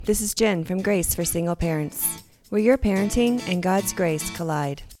This is Jen from Grace for Single Parents, where your parenting and God's grace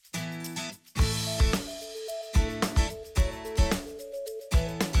collide.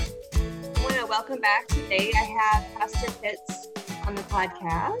 Welcome back. Today I have Pastor Pitts on the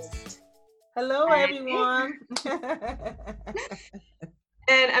podcast. Hello, everyone.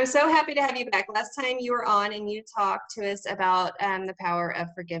 And I'm so happy to have you back. Last time you were on and you talked to us about the power of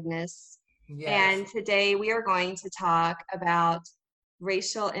forgiveness. Yes. And today we are going to talk about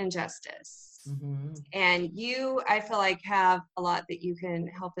racial injustice. Mm-hmm. And you, I feel like, have a lot that you can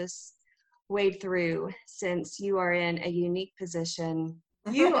help us wade through since you are in a unique position.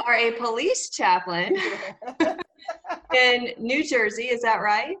 You are a police chaplain in New Jersey, is that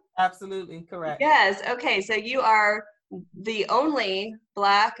right? Absolutely, correct. Yes, okay, so you are the only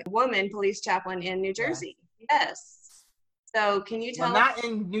Black woman police chaplain in New Jersey. Yes. So can you tell us? Not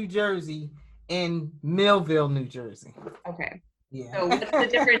in New Jersey, in Millville, New Jersey. Okay. Yeah. So what's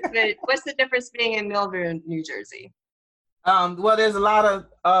the difference being in Millville, New Jersey? Well, there's a lot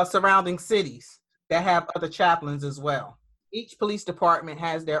of surrounding cities that have other chaplains as well. Each police department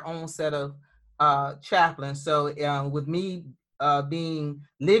has their own set of chaplains. So with me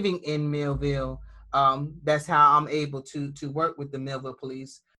living in Millville, that's how I'm able to work with the Millville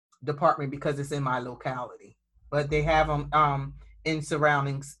Police Department because it's in my locality. But they have them in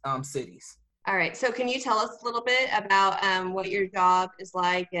surrounding cities. All right. So can you tell us a little bit about what your job is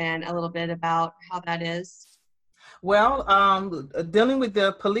like and a little bit about how that is? Well, dealing with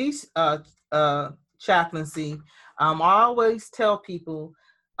the police chaplaincy, I always tell people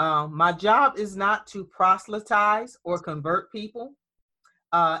my job is not to proselytize or convert people.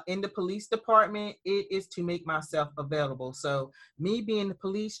 In the police department, it is to make myself available. So me being the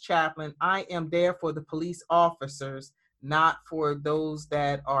police chaplain, I am there for the police officers, not for those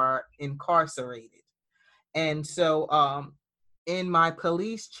that are incarcerated. And so in my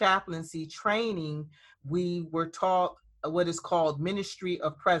police chaplaincy training, we were taught what is called ministry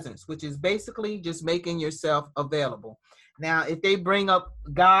of presence, which is basically just making yourself available. Now, if they bring up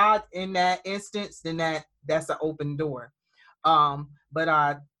God in that instance, then that's an open door. But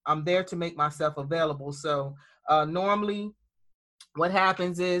I'm there to make myself available. So normally what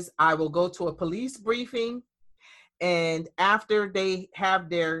happens is I will go to a police briefing, and after they have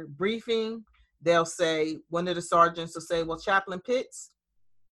their briefing, they'll say, one of the sergeants will say, well, Chaplain Pitts,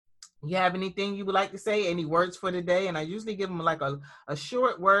 you have anything you would like to say? Any words for the day? And I usually give them like a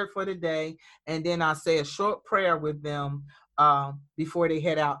short word for the day. And then I say a short prayer with them before they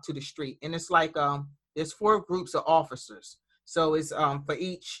head out to the street. And it's like there's 4 groups of officers. So it's for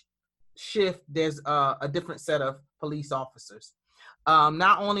each shift, there's a different set of police officers.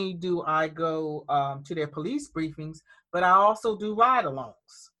 Not only do I go to their police briefings, but I also do ride-alongs.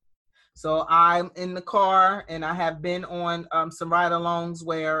 So I'm in the car, and I have been on some ride-alongs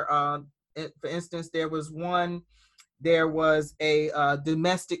where, for instance, there was a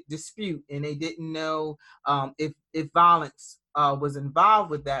domestic dispute, and they didn't know if violence was involved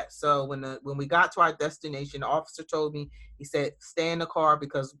with that. So when we got to our destination, the officer told me, he said, stay in the car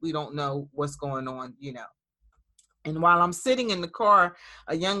because we don't know what's going on, And while I'm sitting in the car,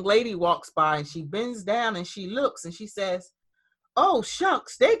 a young lady walks by, and she bends down and she looks and she says, oh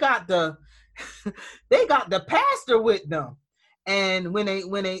shucks, they got the pastor with them. And when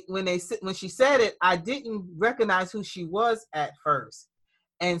she said it, I didn't recognize who she was at first.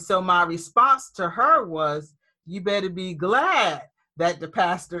 And so my response to her was, you better be glad that the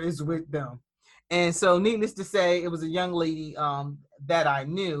pastor is with them. And so needless to say, it was a young lady that I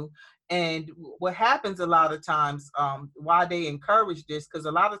knew. And what happens a lot of times, why they encourage this, because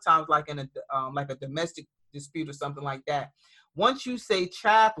a lot of times, like in a domestic dispute or something like that, once you say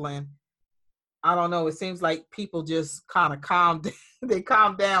chaplain, I don't know, it seems like people just kind of calm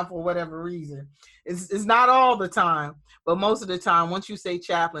down for whatever reason. It's not all the time, but most of the time, once you say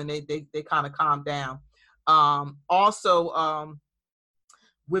chaplain, they kind of calm down. Also,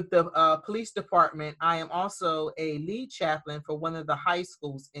 with the police department, I am also a lead chaplain for one of the high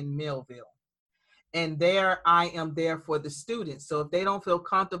schools in Millville. And there I am there for the students. So if they don't feel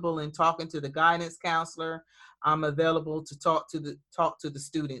comfortable in talking to the guidance counselor, I'm available to talk to the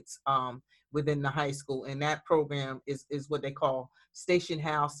students within the high school. And that program is what they call Station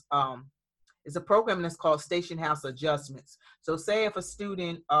House. It's a program that's called Station House Adjustments. So say if a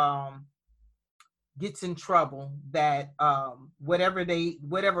student gets in trouble, that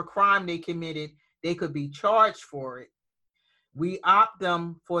whatever crime they committed, they could be charged for it. We opt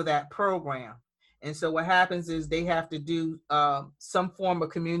them for that program. And so what happens is they have to do some form of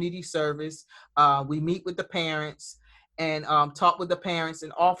community service. We meet with the parents, and talk with the parents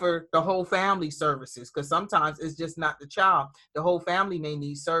and offer the whole family services, because sometimes it's just not the child. The whole family may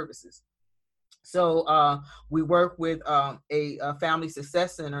need services. So we work with a family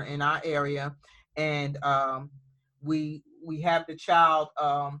success center in our area, and we have the child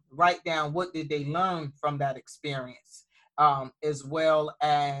write down what did they learn from that experience, as well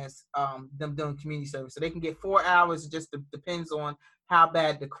as them doing community service. So they can get 4 hours. It just depends on how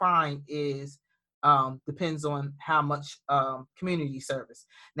bad the crime is, depends on how much community service.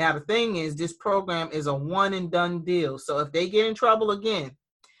 Now, the thing is, this program is a one and done deal. So if they get in trouble again,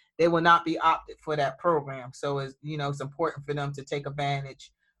 they will not be opted for that program. So it's, it's important for them to take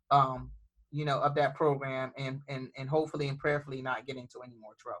advantage, of that program, and hopefully and prayerfully not get into any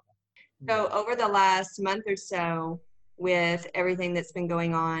more trouble. So over the last month or so, with everything that's been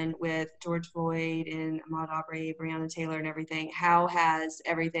going on with George Floyd and Ahmaud Arbery, Breonna Taylor, and everything, how has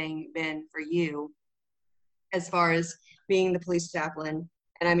everything been for you as far as being the police chaplain?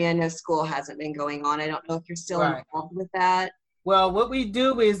 And I mean, I know school hasn't been going on. I don't know if you're still involved with that. Well, what we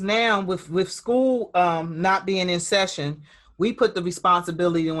do is now with school not being in session, we put the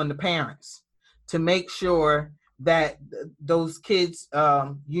responsibility on the parents to make sure that those kids,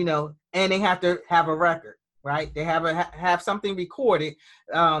 and they have to have a record, right? They have something recorded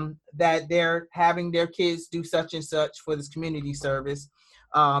that they're having their kids do such and such for this community service.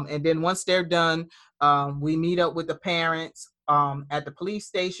 And then once they're done, we meet up with the parents at the police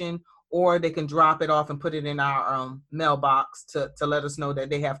station, or they can drop it off and put it in our mailbox to let us know that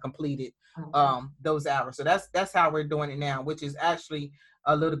they have completed those hours. So that's how we're doing it now, which is actually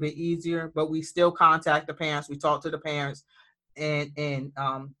a little bit easier, but we still contact the parents. We talk to the parents and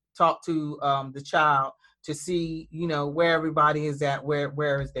talk to the child to see, where everybody is at,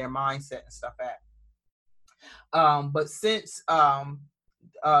 where is their mindset and stuff at. But since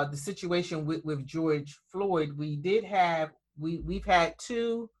the situation with George Floyd, we've had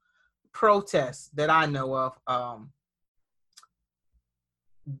 2 protests that I know of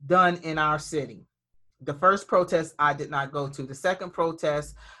done in our city. The first protest I did not go to. The second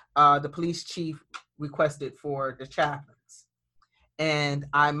protest, the police chief requested for the chaplains, and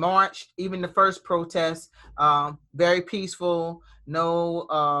I marched. Even the first protest, very peaceful,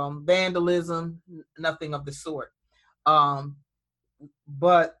 no vandalism, nothing of the sort.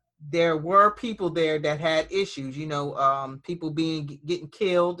 But there were people there that had issues, people getting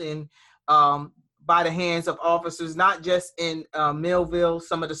killed and by the hands of officers, not just in Millville,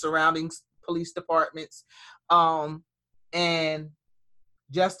 some of the surrounding police departments, and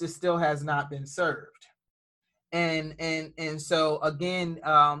justice still has not been served. And so again,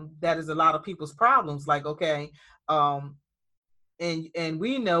 that is a lot of people's problems. Like, okay, and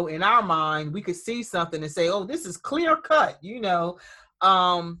we know in our mind we could see something and say, oh, this is clear cut,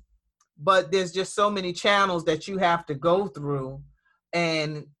 but there's just so many channels that you have to go through,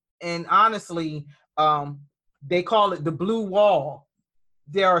 and honestly, they call it the blue wall.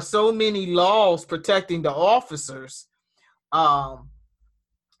 There are so many laws protecting the officers, and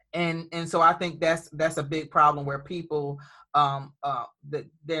so I think that's a big problem, where people that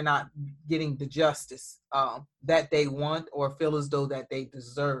they're not getting the justice that they want or feel as though that they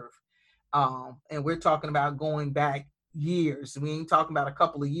deserve. And we're talking about going back years. We ain't talking about a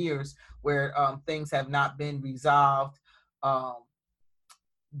couple of years where things have not been resolved,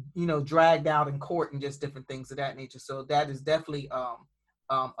 dragged out in court and just different things of that nature. So that is definitely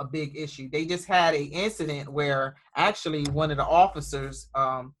a big issue. They just had an incident where actually one of the officers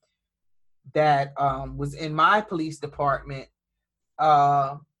that was in my police department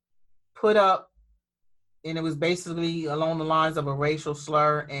put up, and it was basically along the lines of a racial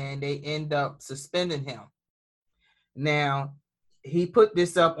slur, and they end up suspending him. Now, he put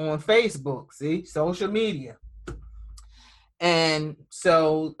this up on Facebook, social media. And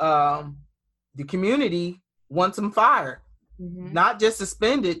so the community wants him fired, not just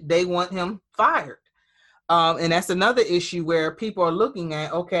suspended, they want him fired. And that's another issue where people are looking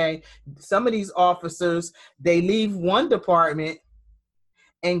at, okay, some of these officers, they leave one department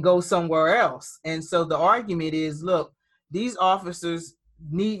and go somewhere else. And so the argument is, look, these officers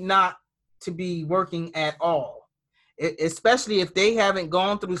need not to be working at all, especially if they haven't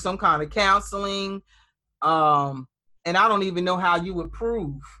gone through some kind of counseling. And I don't even know how you would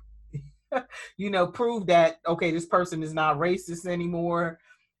prove that, okay, this person is not racist anymore.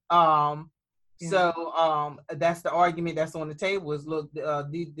 So that's the argument that's on the table is, look,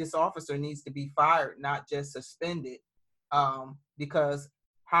 this officer needs to be fired, not just suspended, because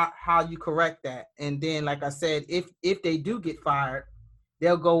how you correct that? And then, like I said, if they do get fired,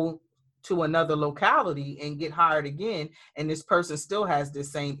 they'll go to another locality and get hired again, and this person still has the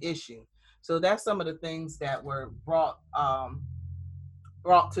same issue. So that's some of the things that were brought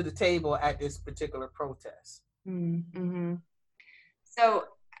to the table at this particular protest. Mm-hmm. So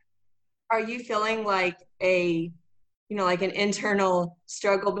are you feeling like like an internal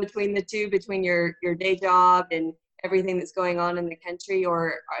struggle between the two, between your day job and everything that's going on in the country,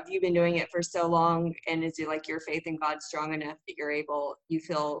 or have you been doing it for so long, and is it like your faith in God strong enough that you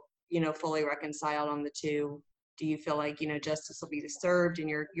feel, fully reconciled on the two? Do you feel like, justice will be disturbed and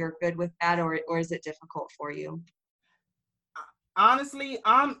you're good with that, or is it difficult for you? Honestly,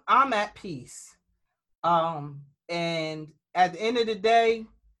 I'm at peace. And at the end of the day,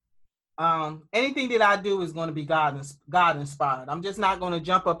 anything that I do is going to be God inspired. I'm just not going to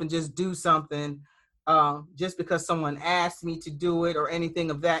jump up and just do something just because someone asked me to do it or anything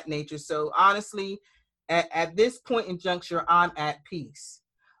of that nature. So honestly, at this point in juncture, I'm at peace.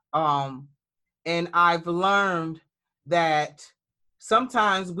 And I've learned that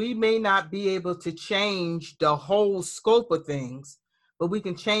sometimes we may not be able to change the whole scope of things, but we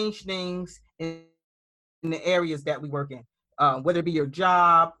can change things in the areas that we work in. Whether it be your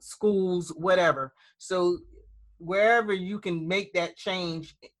job, schools, whatever. So wherever you can make that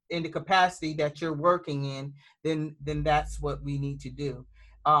change in the capacity that you're working in, then that's what we need to do.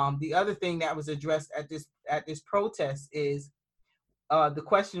 The other thing that was addressed at this protest is the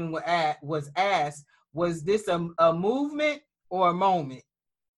question was asked, was this a movement or a moment?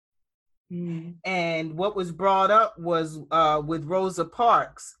 Mm. And what was brought up was with Rosa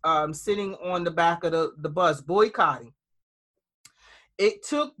Parks sitting on the back of the bus boycotting. It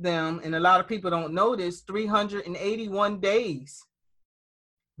took them, and a lot of people don't know this, 381 days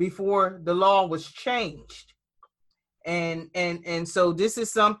before the law was changed. And so this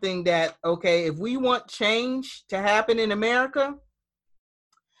is something that, okay, if we want change to happen in America,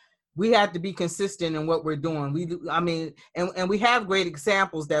 we have to be consistent in what we're doing. And we have great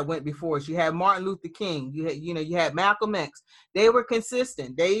examples that went before us. You had Martin Luther King. You had Malcolm X. They were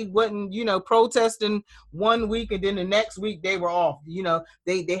consistent. They wasn't, protesting one week and then the next week they were off.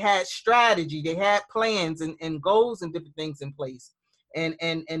 They had strategy. They had plans and goals and different things in place. And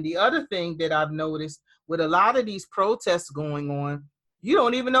the other thing that I've noticed with a lot of these protests going on, you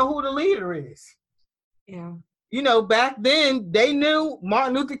don't even know who the leader is. Yeah. Back then they knew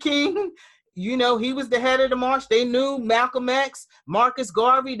Martin Luther King, he was the head of the march. They knew Malcolm X, Marcus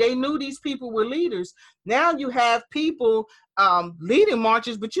Garvey. They knew these people were leaders. Now you have people leading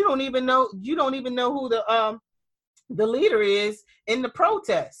marches, but you don't even know who the leader is in the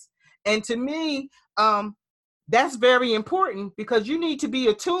protest. And to me, that's very important, because you need to be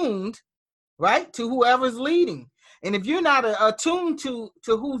attuned, right, to whoever's leading. And if you're not attuned to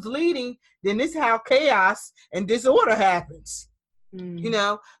who's leading, then this is how chaos and disorder happens.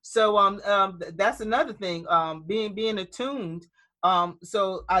 So that's another thing, being attuned.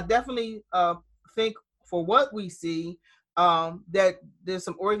 So I definitely think for what we see, that there's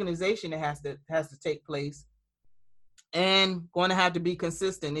some organization that has to take place, and going to have to be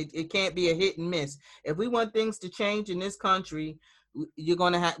consistent. It can't be a hit and miss. If we want things to change in this country, we're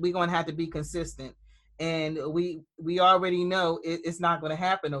going to have to be consistent. And we already know it's not going to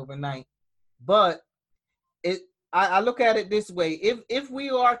happen overnight. But I look at it this way: if we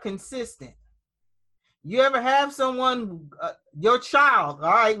are consistent, you ever have someone, your child?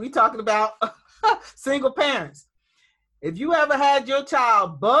 All right, we talking about single parents. If you ever had your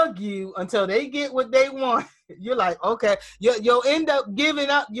child bug you until they get what they want, you're like, okay, you'll end up giving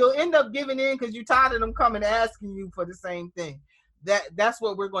up. You'll end up giving in because you're tired of them coming asking you for the same thing. That's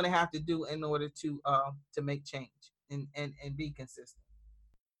what we're going to have to do in order to make change and be consistent.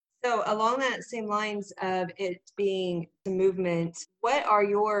 So along that same lines of it being the movement, what are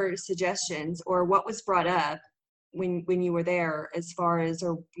your suggestions, or what was brought up when you were there, as far as,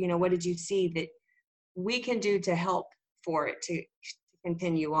 or what did you see that we can do to help for it to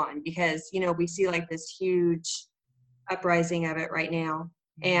continue on? Because we see like this huge uprising of it right now,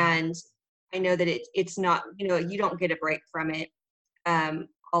 and I know that it's not, you don't get a break from it.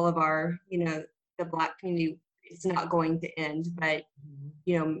 All of our, the Black community, it's not going to end, but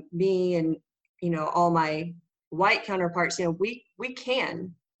me and all my white counterparts, we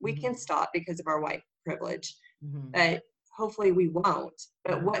can stop because of our white privilege, but hopefully we won't.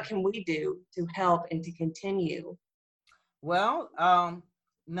 But what can we do to help and to continue? Well,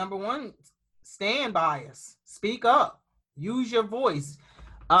 number one, stand by us, speak up, use your voice,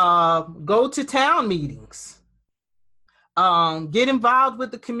 go to town meetings, get involved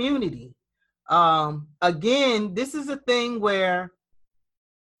with the community. Again, this is a thing where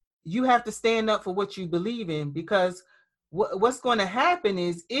you have to stand up for what you believe in, because what's going to happen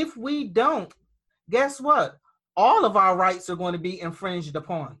is, if we don't, guess what? All of our rights are going to be infringed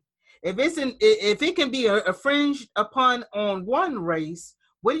upon. if it can be infringed upon on one race,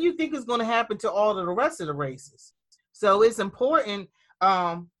 what do you think is going to happen to all of the rest of the races? So it's important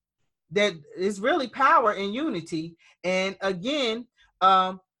that it's really power in unity. And again,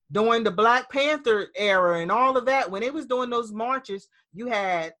 during the Black Panther era and all of that, when they was doing those marches, you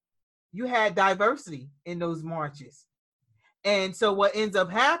had diversity in those marches. And so what ends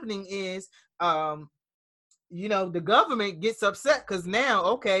up happening is, the government gets upset because now,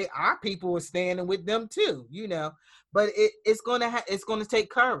 okay, our people are standing with them too, but it's going to take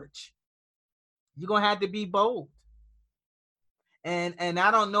courage. You're going to have to be bold. And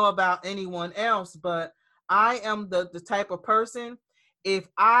I don't know about anyone else, but I am the type of person, if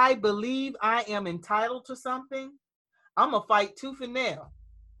I believe I am entitled to something, I'm going to fight tooth and nail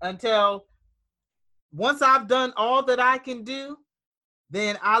until once I've done all that I can do,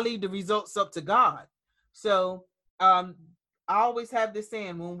 then I leave the results up to God. So I always have this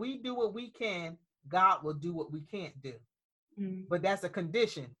saying, when we do what we can, God will do what we can't do. Mm-hmm. But that's a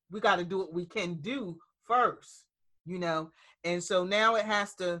condition. We got to do what we can do first, And so now it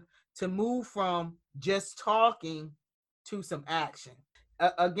has to move from just talking to some action.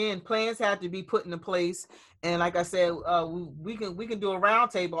 Again, plans have to be put into place. And like I said, we can do a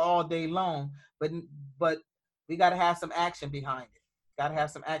roundtable all day long, but we got to have some action behind it. Got to have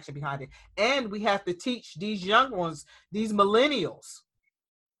some action behind it. And we have to teach these young ones, these millennials,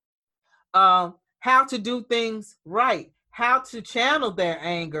 how to do things right, how to channel their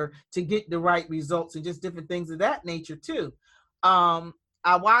anger to get the right results, and just different things of that nature too. I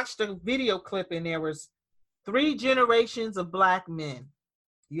watched a video clip, and there was 3 generations of Black men.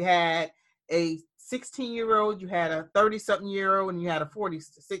 You had a 16-year-old, you had a 30-something-year-old, and you had a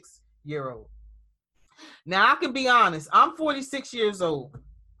 46-year-old. Now, I can be honest, I'm 46 years old.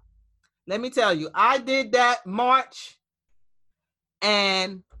 Let me tell you, I did that march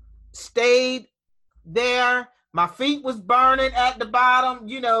and stayed there. My feet was burning at the bottom.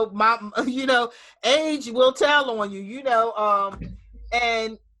 My age will tell on you.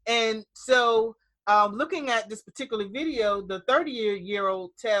 And so looking at this particular video, the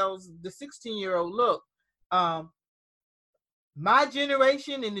 30-year-old tells the 16-year-old, look, my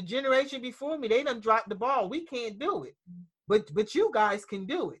generation and the generation before me, they done dropped the ball. We can't do it, but you guys can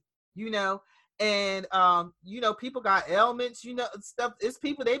do it. And people got ailments, stuff. It's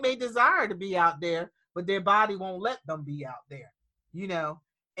people, they may desire to be out there, but their body won't let them be out there,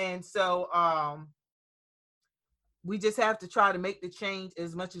 And so we just have to try to make the change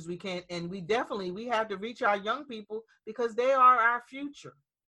as much as we can. And we have to reach our young people, because they are our future,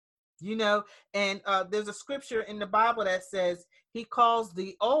 and there's a scripture in the Bible that says he calls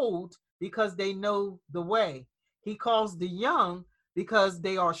the old because they know the way. He calls the young because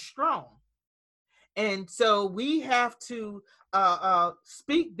they are strong. And so we have to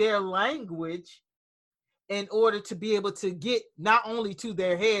speak their language in order to be able to get not only to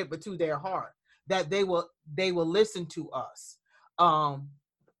their head, but to their heart, that they will listen to us. And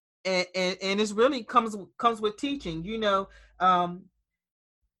it really comes with teaching.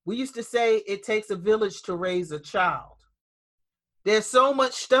 We used to say it takes a village to raise a child. There's so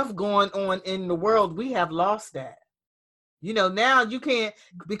much stuff going on in the world. We have lost that. Now you can't,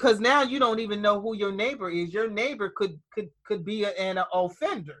 because now you don't even know who your neighbor is. Your neighbor could be an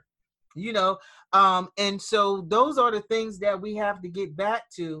offender, and so those are the things that we have to get back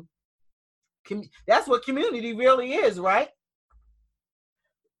to. That's what community really is, right?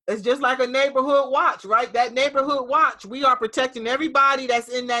 It's just like a neighborhood watch, right? That neighborhood watch, we are protecting everybody that's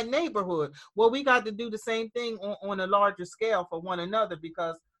in that neighborhood. Well, we got to do the same thing on a larger scale for one another,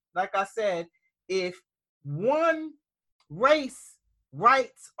 because like I said, if one race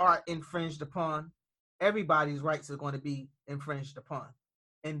rights are infringed upon, everybody's rights are going to be infringed upon.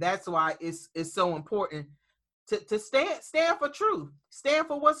 And that's why it's so important to stand for truth, stand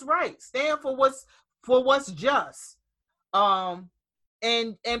for what's right, stand for what's just.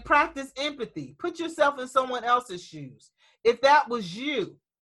 And practice empathy. Put yourself in someone else's shoes. If that was you,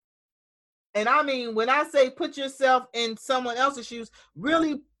 and I mean, when I say put yourself in someone else's shoes,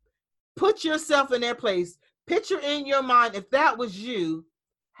 really put yourself in their place. Picture in your mind, if that was you,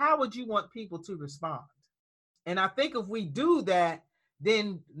 how would you want people to respond? And I think if we do that,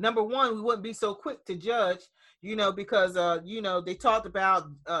 then number one, we wouldn't be so quick to judge, because, they talked about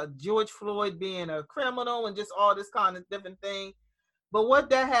George Floyd being a criminal and just all this kind of different thing. But what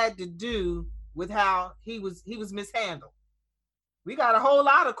that had to do with how he was mishandled. We got a whole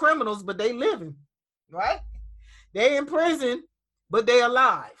lot of criminals, but they living, right? They in prison, but they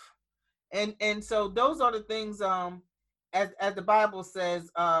alive. And so those are the things, as the Bible says,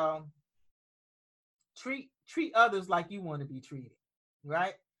 treat others like you want to be treated,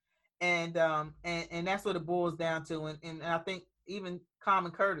 right? And that's what it boils down to. And I think even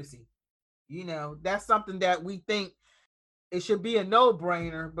common courtesy, that's something that we think it should be a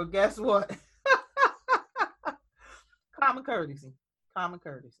no-brainer, but guess what? Common courtesy.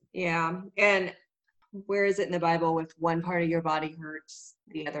 Yeah. And where is it in the Bible with one part of your body hurts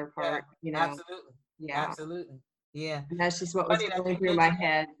the other part, Absolutely. Yeah. Absolutely. Yeah. And that's just what was going through my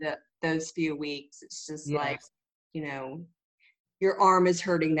head those few weeks. It's just like, your arm is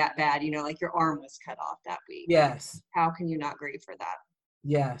hurting that bad, like your arm was cut off that week. Yes. How can you not grieve for that?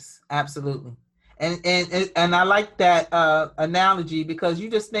 Yes, absolutely. And I like that analogy, because you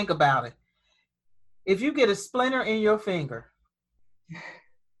just think about it. If you get a splinter in your finger,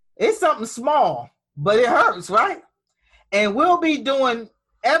 it's something small, but it hurts, right? And we'll be doing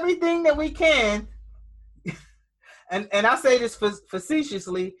everything that we can. And I say this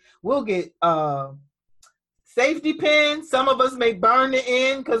facetiously, we'll get safety pins. Some of us may burn the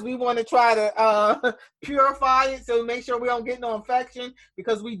end because we want to try to purify it, so make sure we don't get no infection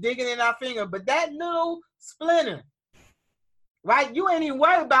because we digging in our finger. But that little splinter, right? You ain't even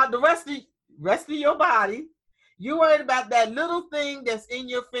worried about the rest of your body. You're worried about that little thing that's in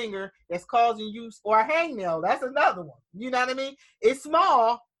your finger that's causing you, or a hangnail. That's another one. You know what I mean? It's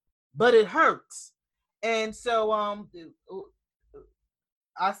small, but it hurts. And so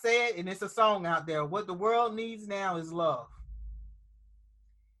I say it, and it's a song out there. What the world needs now is love.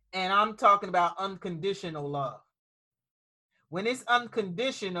 And I'm talking about unconditional love. When it's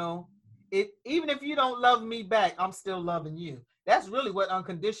unconditional, even if you don't love me back, I'm still loving you. That's really what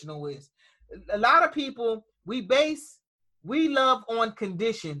unconditional is. A lot of people, we love on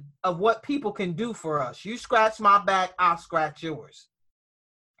condition of what people can do for us. You scratch my back, I'll scratch yours.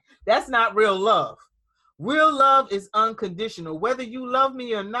 That's not real love. Real love is unconditional. Whether you love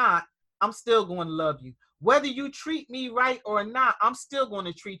me or not, I'm still going to love you. Whether you treat me right or not, I'm still going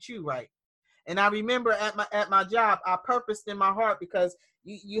to treat you right. And I remember at my job, I purposed in my heart, because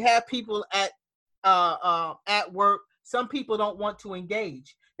you have people at work. Some people don't want to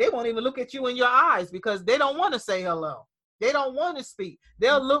engage. They won't even look at you in your eyes because they don't want to say hello. They don't want to speak.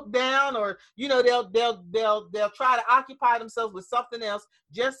 They'll look down, or they'll try to occupy themselves with something else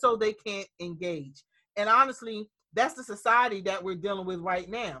just so they can't engage. And honestly, that's the society that we're dealing with right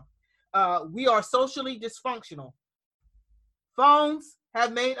now. We are socially dysfunctional. Phones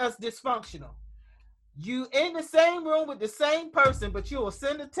have made us dysfunctional. You in the same room with the same person, but you will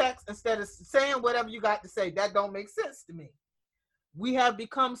send a text instead of saying whatever you got to say. That don't make sense to me. We have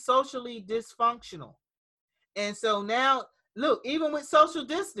become socially dysfunctional. And so now, look, even with social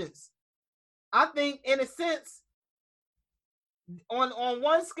distance, I think in a sense, on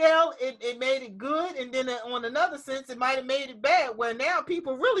one scale, it made it good. And then on another sense, it might have made it bad, where now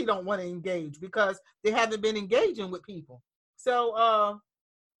people really don't want to engage because they haven't been engaging with people. So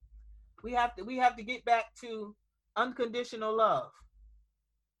we have to get back to unconditional love,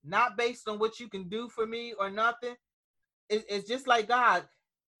 not based on what you can do for me or nothing. It's just like God.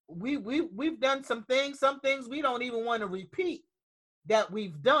 We've done some things we don't even want to repeat that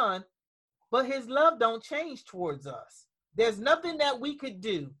we've done, but his love don't change towards us. There's nothing that we could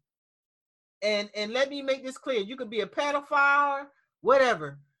do. And let me make this clear. You could be a pedophile,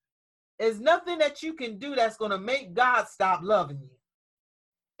 whatever. There's nothing that you can do that's going to make God stop loving you.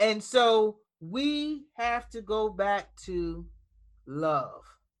 And so we have to go back to love.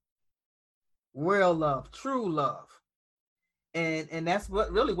 Real love, true love. And that's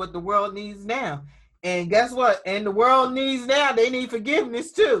what the world needs now. And guess what? And the world needs now, they need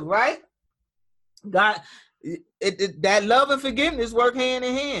forgiveness too, right? God, that love and forgiveness work hand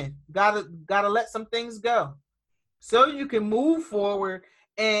in hand. Gotta let some things go, so you can move forward,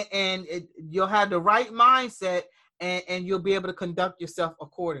 and you'll have the right mindset, and you'll be able to conduct yourself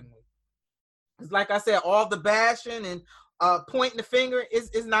accordingly. It's like I said, all the bashing and pointing the finger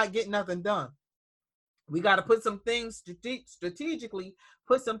is not getting nothing done. We got to put some things strategically,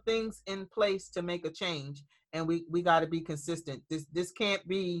 put some things in place to make a change, and we got to be consistent. This can't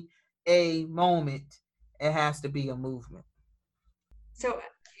be a moment. It has to be a movement. So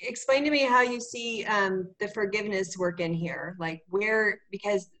explain to me how you see the forgiveness work in here, like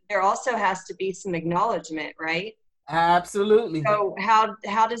because there also has to be some acknowledgement, right? Absolutely. So how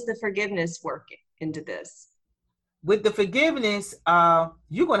does the forgiveness work into this? With the forgiveness,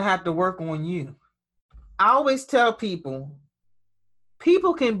 you're going to have to work on you. I always tell people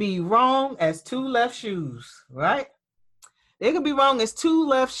can be wrong as two left shoes, right? They can be wrong as two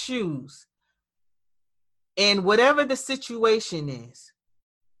left shoes. And whatever the situation is.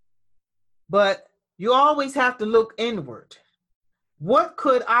 But you always have to look inward. What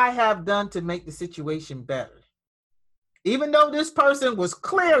could I have done to make the situation better? even though this person was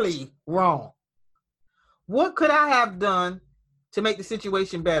clearly wrong. What could I have done to make the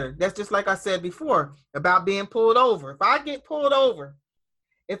situation better? That's just like I said before about being pulled over. If I get pulled over,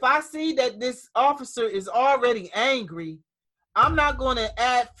 if I see that this officer is already angry, I'm not going to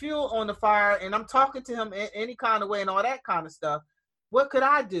add fuel on the fire, and I'm talking to him in any kind of way and all that kind of stuff. What could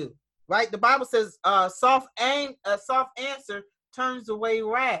I do? Right? The Bible says a soft answer turns away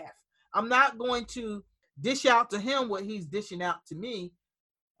wrath. I'm not going to dish out to him what he's dishing out to me.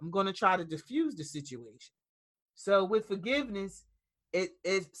 I'm going to try to diffuse the situation. So with forgiveness, it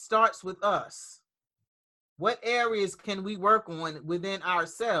starts with us. What areas can we work on within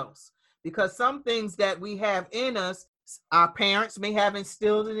ourselves? Because some things that we have in us, our parents may have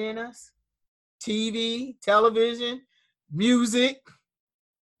instilled it in us. TV, television, music,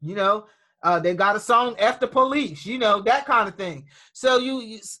 they got a song, F the police, that kind of thing. So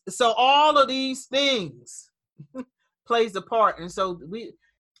so all of these things plays a part. And so we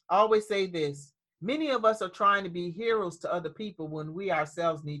always say this: many of us are trying to be heroes to other people when we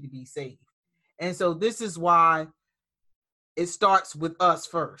ourselves need to be saved. And so this is why it starts with us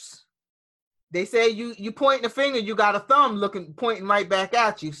first. They say you point the finger, you got a thumb pointing right back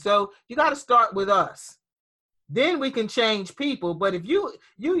at you. So you got to start with us. Then we can change people. But if you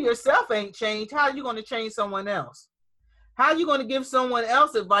yourself ain't changed, how are you going to change someone else? How are you going to give someone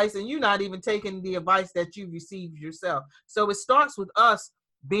else advice and you're not even taking the advice that you received yourself? So it starts with us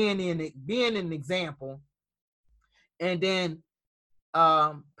being an example, and then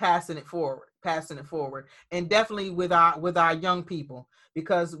passing it forward, and definitely with our young people,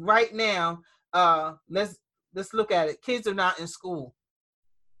 because right now, let's look at it. Kids are not in school,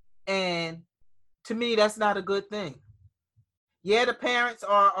 and to me, that's not a good thing. Yeah, the parents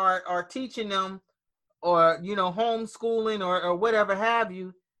are teaching them, or homeschooling or whatever have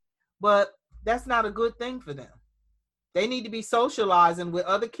you, but that's not a good thing for them. They need to be socializing with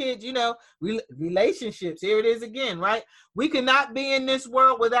other kids, relationships. Here it is again, right? We cannot be in this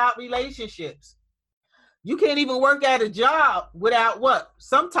world without relationships. You can't even work at a job without what?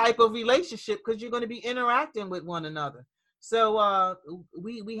 Some type of relationship, because you're going to be interacting with one another. So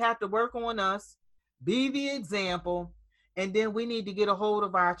we have to work on us, be the example, and then we need to get a hold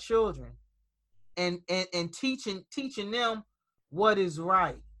of our children and teaching them what is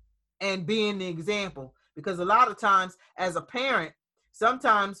right and being the example. Because a lot of times as a parent,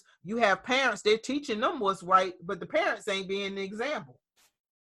 sometimes you have parents, they're teaching them what's right, but the parents ain't being the example.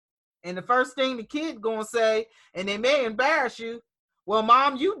 And the first thing the kid gonna say, and they may embarrass you, well,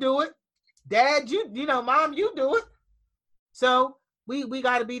 mom, you do it. Dad, mom, you do it. So we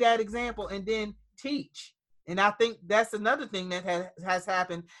got to be that example and then teach. And I think that's another thing that has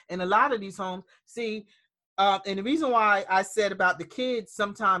happened in a lot of these homes. See, and the reason why I said about the kids,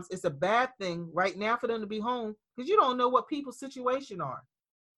 sometimes it's a bad thing right now for them to be home, because you don't know what people's situation are.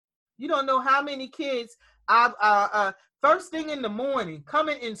 You don't know how many kids first thing in the morning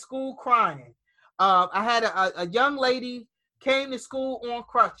coming in school crying. I had a young lady came to school on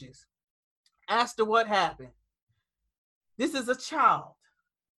crutches. Asked her what happened. This is a child.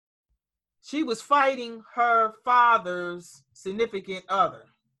 She was fighting her father's significant other,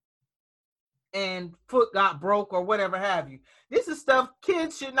 and foot got broke or whatever have you. This is stuff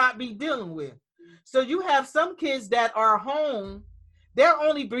kids should not be dealing with. So you have some kids that are home, their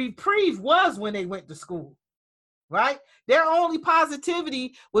only reprieve was when they went to school, right? Their only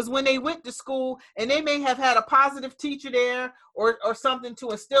positivity was when they went to school, and they may have had a positive teacher there or something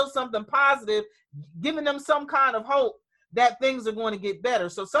to instill something positive, giving them some kind of hope that things are going to get better.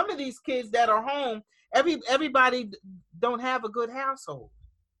 So some of these kids that are home, everybody don't have a good household.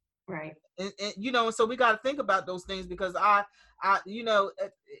 Right. And so we got to think about those things, because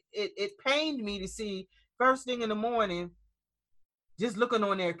it pained me to see first thing in the morning, just looking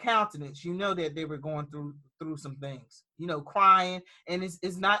on their countenance, that they were going through some things, crying. And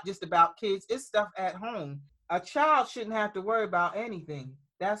it's not just about kids, it's stuff at home. A child shouldn't have to worry about anything.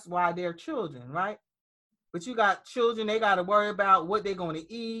 That's why they're children, right? But you got children, they got to worry about what they're going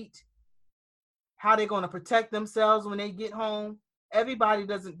to eat, how they're going to protect themselves when they get home. Everybody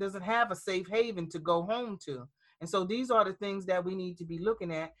doesn't have a safe haven to go home to. And so these are the things that we need to be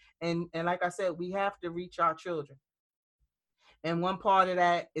looking at. And like I said, we have to reach our children. And one part of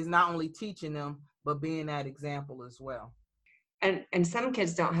that is not only teaching them, but being that example as well. And some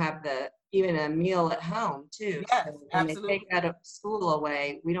kids don't have even a meal at home too. Yes, so when absolutely. they take that of school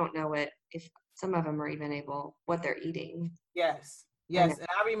away, we don't know if some of them are even what they're eating. Yes. And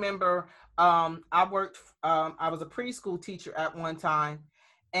I remember I was a preschool teacher at one time,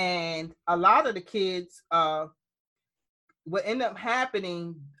 and a lot of the kids, what ended up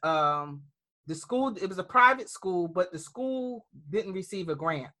happening, The school, it was a private school, but the school didn't receive a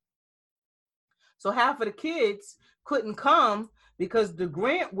grant. So half of the kids couldn't come because the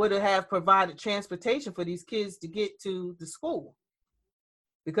grant would have provided transportation for these kids to get to the school,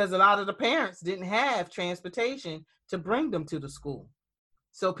 because a lot of the parents didn't have transportation to bring them to the school.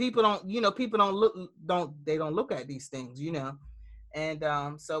 So people don't look at these things, and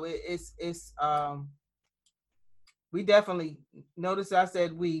so it's we definitely, notice I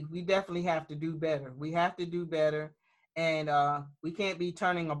said we definitely have to do better. We have to do better, and we can't be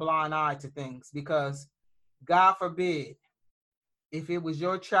turning a blind eye to things, because God forbid, if it was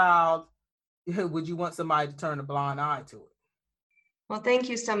your child, would you want somebody to turn a blind eye to it? Well, thank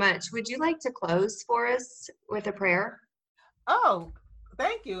you so much. Would you like to close for us with a prayer? Oh,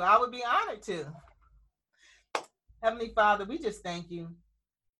 thank you. I would be honored to. Heavenly Father, we just thank you.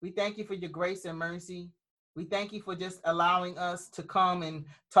 We thank you for your grace and mercy. We thank you for just allowing us to come and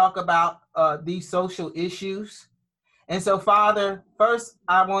talk about these social issues. And so, Father, first,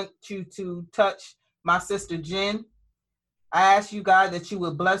 I want you to touch my sister Jen. I ask you, God, that you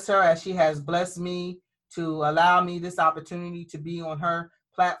would bless her as she has blessed me, to allow me this opportunity to be on her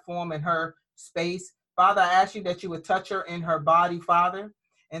platform and her space. Father, I ask you that you would touch her in her body, Father,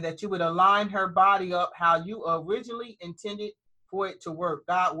 and that you would align her body up how you originally intended for it to work.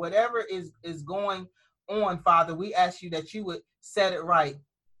 God, whatever is going on, Father, we ask you that you would set it right.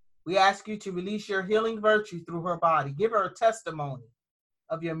 We ask you to release your healing virtue through her body. Give her a testimony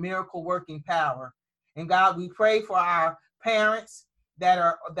of your miracle working power. And God, we pray for our parents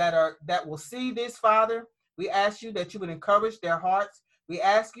that will see this, Father. We ask you that you would encourage their hearts. We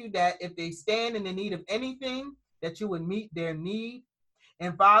ask you that if they stand in the need of anything, that you would meet their need.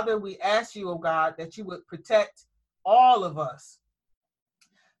 And Father, we ask you, oh God, that you would protect all of us.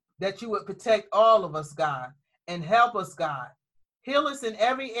 That you would protect all of us, God, and help us, God. Heal us in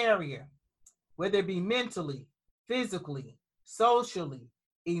every area, whether it be mentally, physically, socially,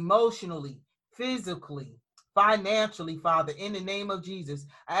 emotionally, physically, financially, Father, in the name of Jesus.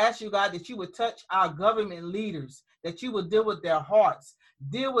 I ask you, God, that you would touch our government leaders, that you would deal with their hearts,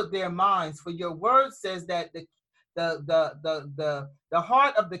 deal with their minds. For your word says that the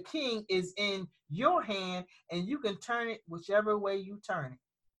heart of the king is in your hand, and you can turn it whichever way you turn it.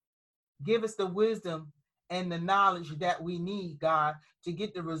 Give us the wisdom and the knowledge that we need, God, to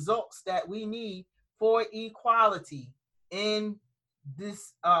get the results that we need for equality in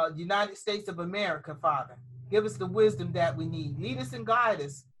this United States of America, Father. Give us the wisdom that we need. Lead us and guide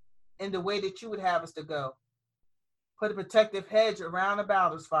us in the way that you would have us to go. Put a protective hedge around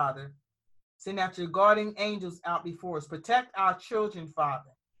about us, Father. Send out your guardian angels out before us. Protect our children, Father.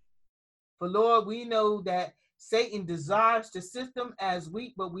 For Lord, we know that Satan desires to sift them as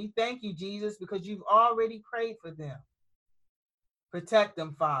wheat, but we thank you, Jesus, because you've already prayed for them. Protect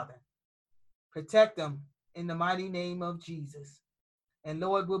them, Father. Protect them in the mighty name of Jesus. And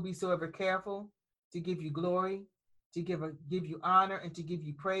Lord, we'll be so ever careful to give you glory, to give you honor, and to give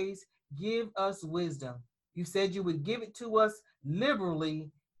you praise. Give us wisdom. You said you would give it to us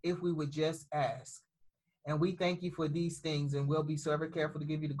liberally if we would just ask. And we thank you for these things, and we'll be so ever careful to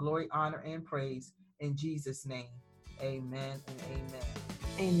give you the glory, honor, and praise. In Jesus' name, amen and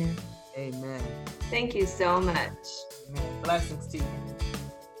amen. Amen. Amen. Thank you so much. Amen. Blessings to you.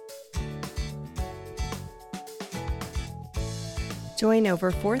 Join over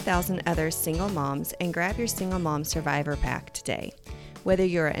 4,000 other single moms and grab your Single Mom Survivor Pack today. Whether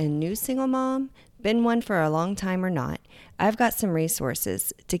you're a new single mom, been one for a long time or not, I've got some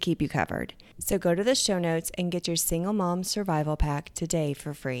resources to keep you covered. So go to the show notes and get your Single Mom Survival Pack today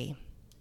for free.